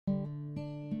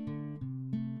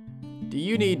Do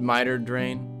you need mitered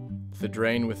drain? The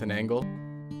drain with an angle?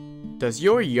 Does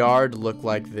your yard look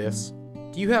like this?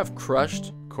 Do you have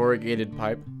crushed, corrugated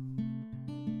pipe?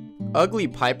 Ugly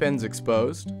pipe ends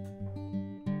exposed?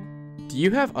 Do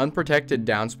you have unprotected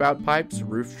downspout pipes,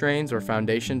 roof drains, or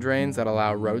foundation drains that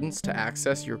allow rodents to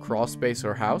access your crawl space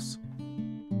or house?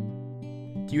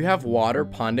 Do you have water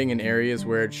ponding in areas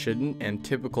where it shouldn't and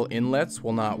typical inlets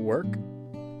will not work?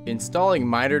 Installing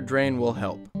Mitered Drain will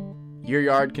help. Your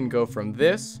yard can go from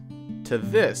this to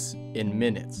this in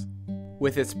minutes.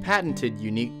 With its patented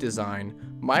unique design,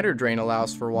 Mitered Drain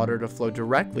allows for water to flow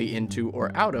directly into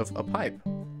or out of a pipe.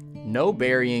 No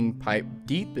burying pipe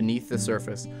deep beneath the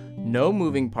surface, no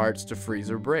moving parts to freeze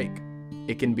or break.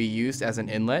 It can be used as an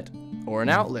inlet or an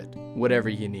outlet, whatever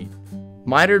you need.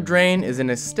 Mitered Drain is an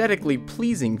aesthetically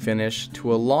pleasing finish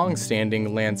to a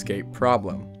long-standing landscape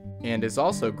problem, and is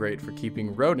also great for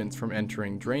keeping rodents from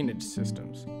entering drainage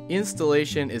systems.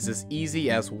 Installation is as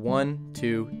easy as 1,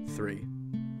 2, 3.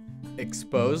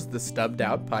 Expose the stubbed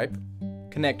out pipe,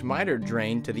 connect Mitered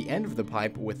Drain to the end of the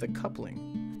pipe with a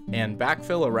coupling, and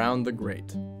backfill around the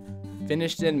grate.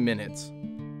 Finished in minutes.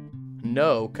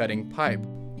 No cutting pipe.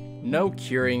 No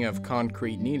curing of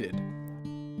concrete needed.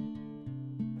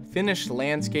 Finished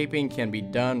landscaping can be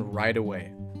done right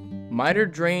away.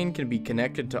 Mitered Drain can be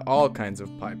connected to all kinds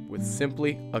of pipe with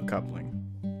simply a coupling.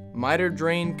 Mitered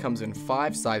Drain comes in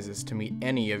 5 sizes to meet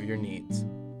any of your needs.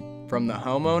 From the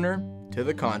homeowner to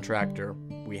the contractor,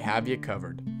 we have you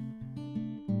covered.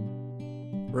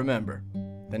 Remember,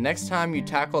 the next time you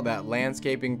tackle that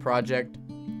landscaping project,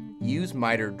 use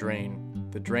Mitered Drain,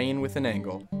 the drain with an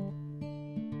angle.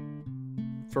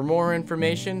 For more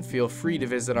information, feel free to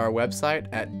visit our website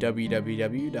at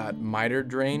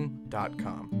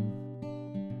www.mitereddrain.com.